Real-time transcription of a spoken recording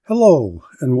Hello,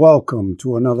 and welcome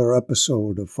to another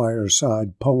episode of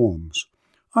Fireside Poems.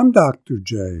 I'm Dr.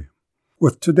 J.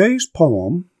 With today's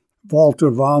poem,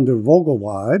 Walter van der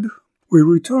Vogelweide, we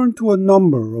return to a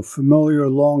number of familiar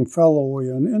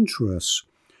Longfellowian interests: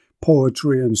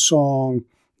 poetry and song,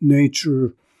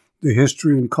 nature, the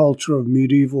history and culture of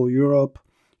medieval Europe,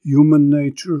 human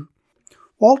nature.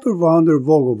 Walter van der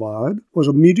Vogelweide was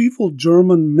a medieval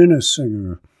German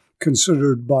minnesinger,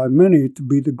 considered by many to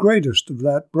be the greatest of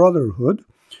that brotherhood,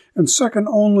 and second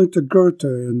only to Goethe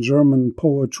in German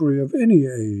poetry of any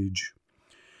age.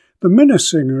 The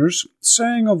minnesingers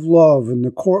sang of love in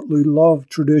the courtly love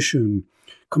tradition,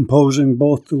 composing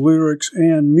both the lyrics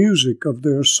and music of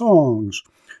their songs,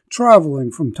 traveling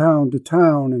from town to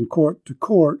town and court to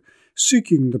court,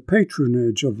 seeking the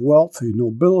patronage of wealthy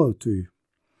nobility.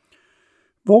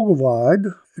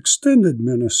 Vogelweide extended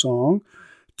Minnesong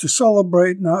to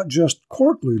celebrate not just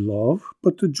courtly love,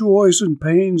 but the joys and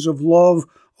pains of love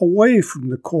away from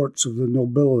the courts of the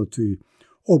nobility,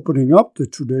 opening up the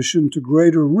tradition to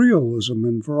greater realism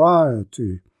and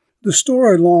variety. The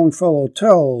story Longfellow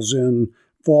tells in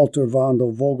Walter van der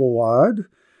Vogelweide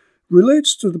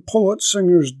relates to the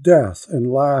poet-singer's death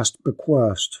and last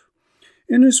bequest.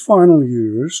 In his final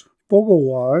years,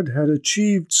 Vogelweide had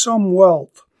achieved some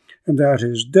wealth, and at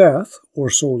his death, or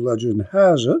so legend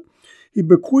has it, he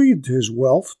bequeathed his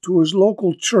wealth to his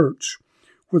local church,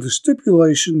 with a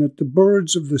stipulation that the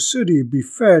birds of the city be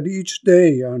fed each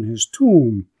day on his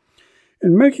tomb.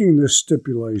 In making this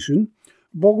stipulation,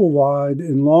 Vogelweide,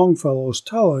 in Longfellow's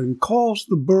telling, calls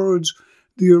the birds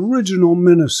the original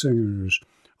minnesingers,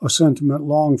 a sentiment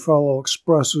Longfellow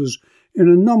expresses in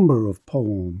a number of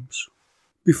poems.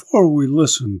 Before we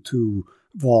listen to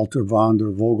Walter van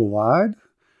der Vogelweide,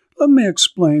 let me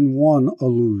explain one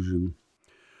allusion.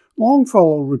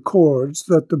 Longfellow records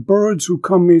that the birds who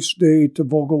come each day to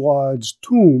Vogelweide's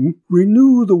tomb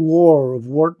renew the War of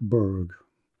Wartburg.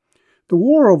 The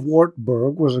War of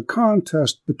Wartburg was a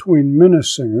contest between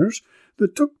minnesingers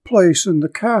that took place in the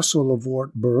castle of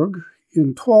Wartburg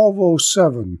in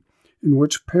 1207, in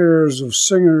which pairs of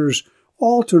singers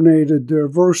alternated their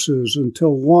verses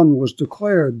until one was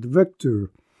declared the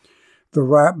victor. The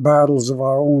rap battles of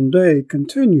our own day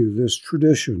continue this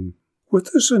tradition.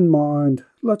 With this in mind,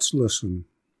 let's listen.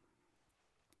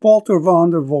 Walter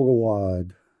van der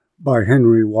Vogelweide by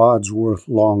Henry Wadsworth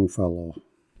Longfellow.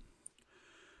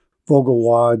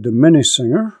 Vogelweide, the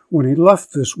minnesinger, when he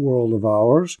left this world of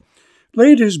ours,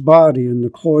 laid his body in the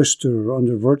cloister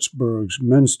under Würzburg's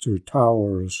minster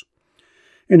towers.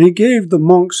 And he gave the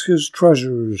monks his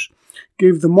treasures,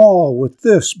 gave them all with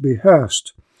this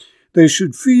behest: they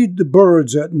should feed the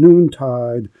birds at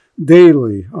noontide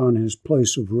daily on his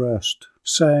place of rest,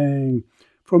 saying,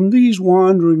 "From these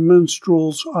wandering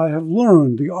minstrels I have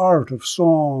learned the art of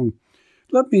song.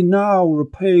 Let me now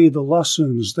repay the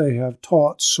lessons they have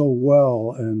taught so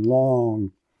well and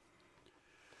long."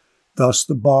 Thus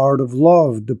the bard of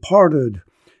love departed,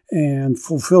 and,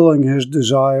 fulfilling his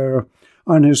desire,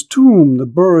 on his tomb the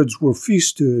birds were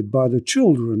feasted by the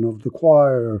children of the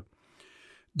choir.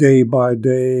 Day by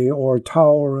day, o'er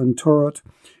tower and turret,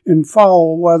 in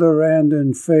foul weather and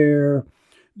in fair,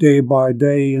 day by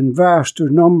day in vaster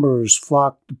numbers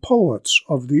flocked the poets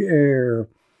of the air.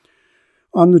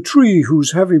 On the tree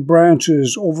whose heavy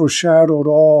branches overshadowed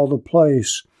all the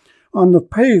place, on the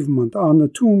pavement, on the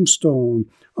tombstone,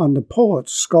 on the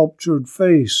poet's sculptured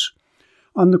face,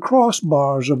 on the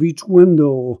crossbars of each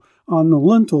window, on the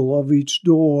lintel of each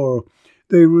door,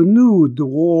 they renewed the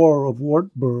War of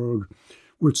Wartburg,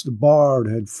 which the bard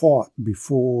had fought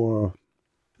before.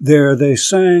 There they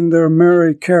sang their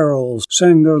merry carols,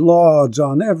 sang their lauds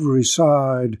on every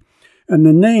side, and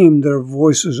the name their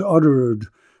voices uttered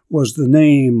was the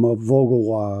name of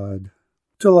Vogelweide.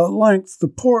 Till at length the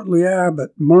portly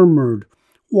abbot murmured,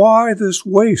 "Why this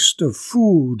waste of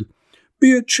food?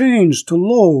 Be it changed to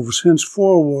loaves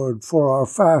henceforward for our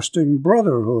fasting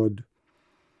brotherhood."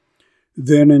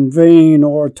 Then in vain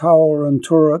o'er tower and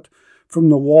turret, from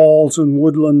the walls and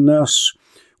woodland nests,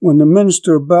 when the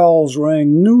minster bells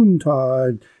rang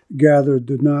noontide, gathered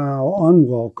the now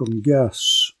unwelcome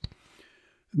guests.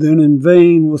 Then in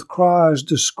vain with cries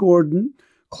discordant,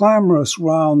 clamorous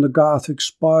round the Gothic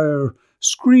spire,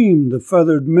 screamed the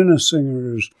feathered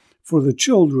minnesingers for the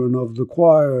children of the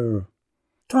choir.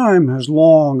 Time has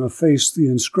long effaced the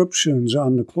inscriptions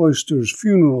on the cloister's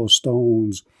funeral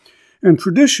stones, and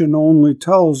tradition only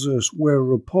tells us where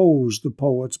repose the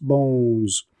poet's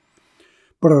bones.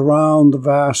 But around the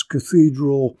vast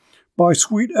cathedral, by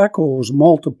sweet echoes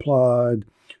multiplied,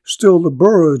 still the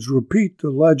birds repeat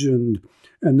the legend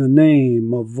and the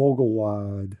name of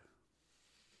Vogelweide.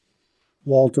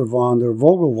 Walter van der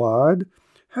Vogelweide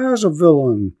has a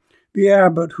villain, the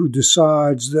abbot who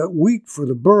decides that wheat for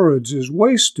the birds is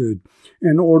wasted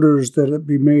and orders that it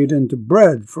be made into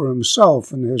bread for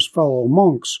himself and his fellow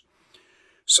monks.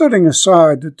 Setting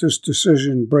aside that this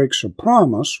decision breaks a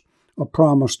promise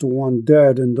to one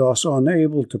dead and thus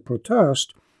unable to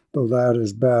protest, though that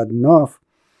is bad enough,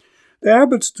 the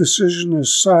abbot's decision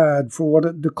is sad for what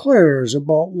it declares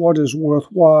about what is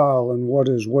worthwhile and what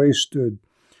is wasted.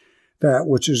 That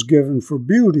which is given for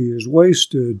beauty is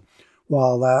wasted,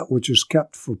 while that which is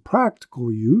kept for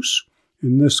practical use,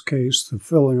 in this case the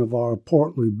filling of our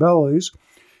portly bellies,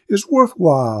 is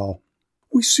worthwhile.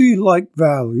 We see like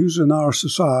values in our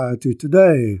society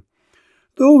today.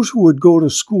 Those who would go to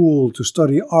school to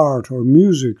study art or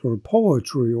music or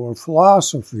poetry or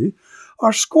philosophy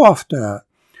are scoffed at,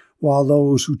 while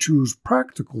those who choose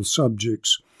practical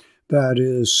subjects, that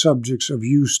is, subjects of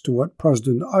use to what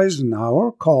President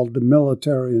Eisenhower called the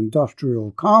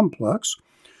military-industrial complex,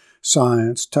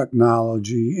 science,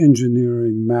 technology,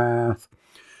 engineering, math,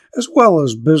 as well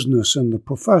as business and the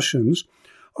professions,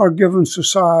 are given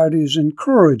society's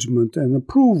encouragement and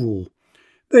approval.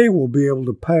 They will be able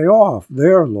to pay off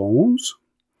their loans.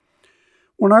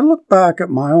 When I look back at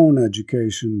my own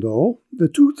education, though, the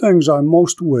two things I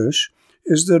most wish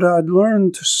is that I'd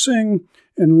learned to sing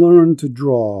and learn to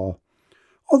draw.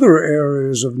 Other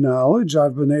areas of knowledge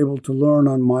I've been able to learn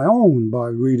on my own by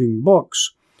reading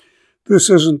books. This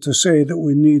isn't to say that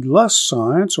we need less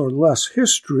science or less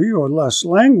history or less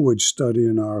language study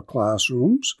in our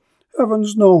classrooms.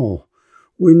 Heavens no.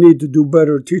 We need to do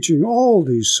better teaching all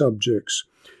these subjects,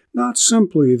 not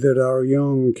simply that our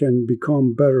young can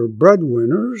become better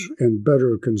breadwinners and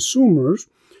better consumers,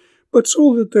 but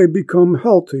so that they become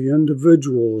healthy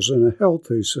individuals in a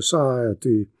healthy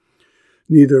society.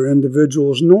 Neither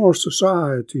individuals nor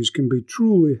societies can be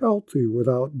truly healthy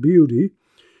without beauty,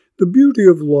 the beauty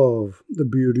of love, the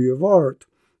beauty of art,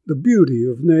 the beauty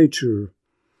of nature.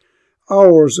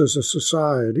 Ours is a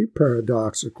society,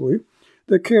 paradoxically,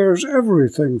 that cares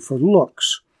everything for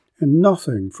looks and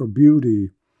nothing for beauty.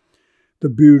 The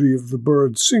beauty of the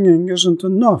birds singing isn't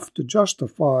enough to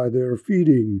justify their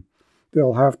feeding.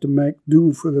 They'll have to make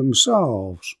do for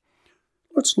themselves.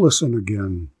 Let's listen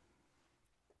again.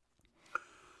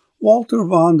 Walter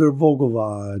van der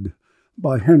Vogelweide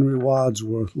by Henry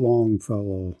Wadsworth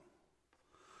Longfellow.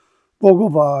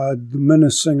 Vogelweide, the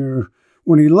Minnesinger,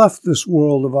 when he left this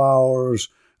world of ours,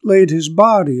 laid his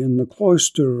body in the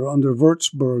cloister under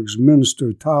Würzburg's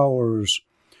minster towers.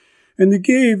 And he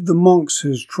gave the monks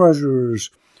his treasures,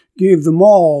 gave them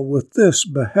all with this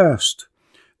behest: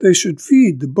 they should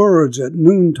feed the birds at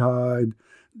noontide,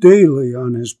 daily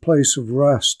on his place of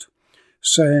rest,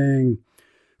 saying,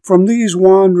 "From these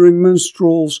wandering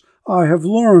minstrels I have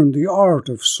learned the art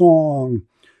of song.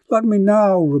 Let me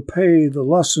now repay the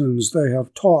lessons they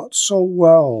have taught so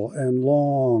well and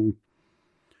long."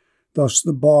 Thus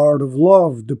the bard of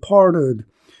love departed,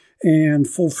 and,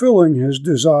 fulfilling his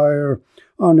desire,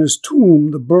 on his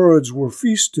tomb the birds were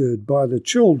feasted by the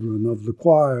children of the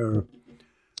choir.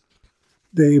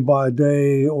 Day by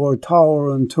day, o'er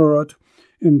tower and turret,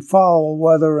 in foul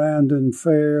weather and in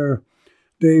fair,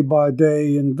 day by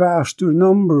day in vaster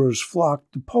numbers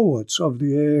flocked the poets of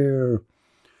the air.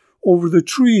 Over the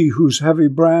tree whose heavy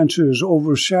branches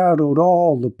overshadowed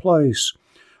all the place,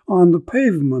 on the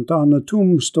pavement, on the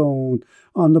tombstone,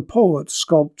 on the poet's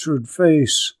sculptured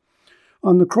face,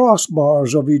 on the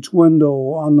crossbars of each window,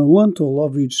 on the lintel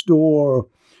of each door,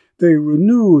 they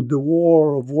renewed the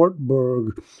war of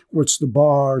Wartburg, which the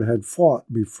bard had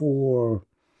fought before.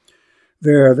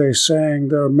 There they sang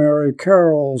their merry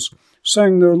carols,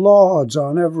 sang their lauds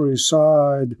on every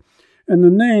side, and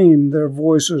the name their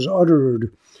voices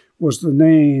uttered was the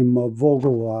name of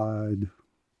Vogelweide.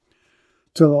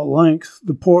 Till at length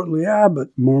the portly abbot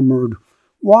murmured,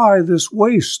 "Why this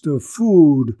waste of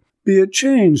food? Be it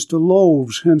changed to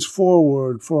loaves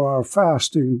henceforward for our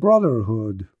fasting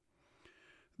brotherhood."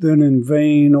 Then in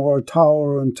vain o'er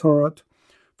tower and turret,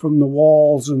 from the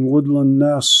walls and woodland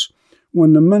nests,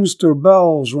 when the minster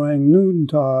bells rang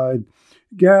noontide,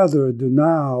 gathered the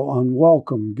now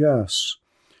unwelcome guests.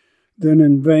 Then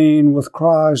in vain, with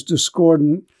cries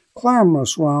discordant,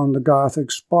 clamorous round the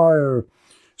Gothic spire,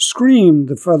 screamed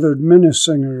the feathered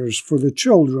minnesingers for the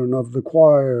children of the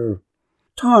choir.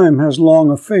 Time has long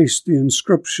effaced the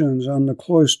inscriptions on the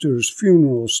cloister's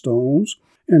funeral stones,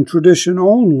 and tradition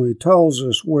only tells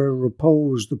us where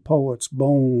repose the poet's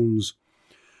bones.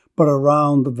 But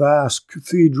around the vast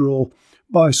cathedral,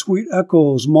 by sweet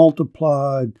echoes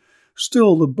multiplied,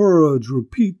 still the birds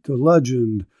repeat the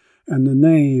legend and the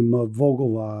name of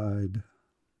Vogelweide.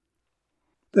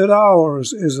 that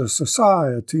ours is a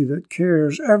society that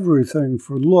cares everything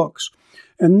for looks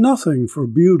and nothing for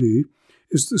beauty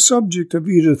is the subject of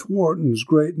Edith Wharton's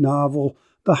great novel,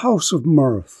 The House of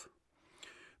Mirth.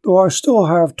 Though I still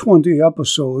have 20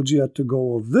 episodes yet to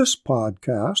go of this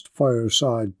podcast,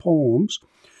 Fireside Poems,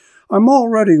 I'm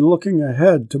already looking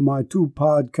ahead to my 2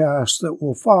 podcasts that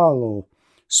will follow,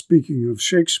 Speaking of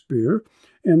Shakespeare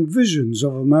and Visions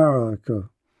of America.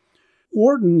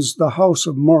 Wharton's The House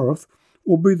of Mirth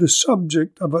will be the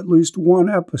subject of at least 1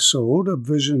 episode of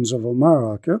Visions of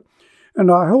America,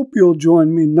 and I hope you'll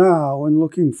join me now in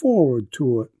looking forward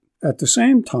to it. At the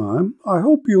same time, I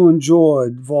hope you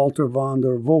enjoyed Walter von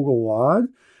der Vogelweide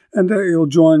and that you'll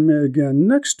join me again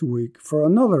next week for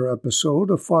another episode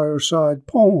of Fireside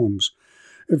Poems.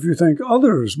 If you think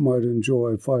others might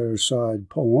enjoy Fireside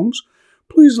Poems,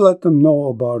 please let them know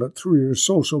about it through your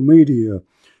social media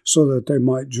so that they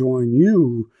might join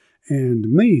you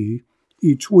and me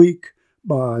each week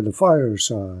by the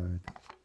fireside.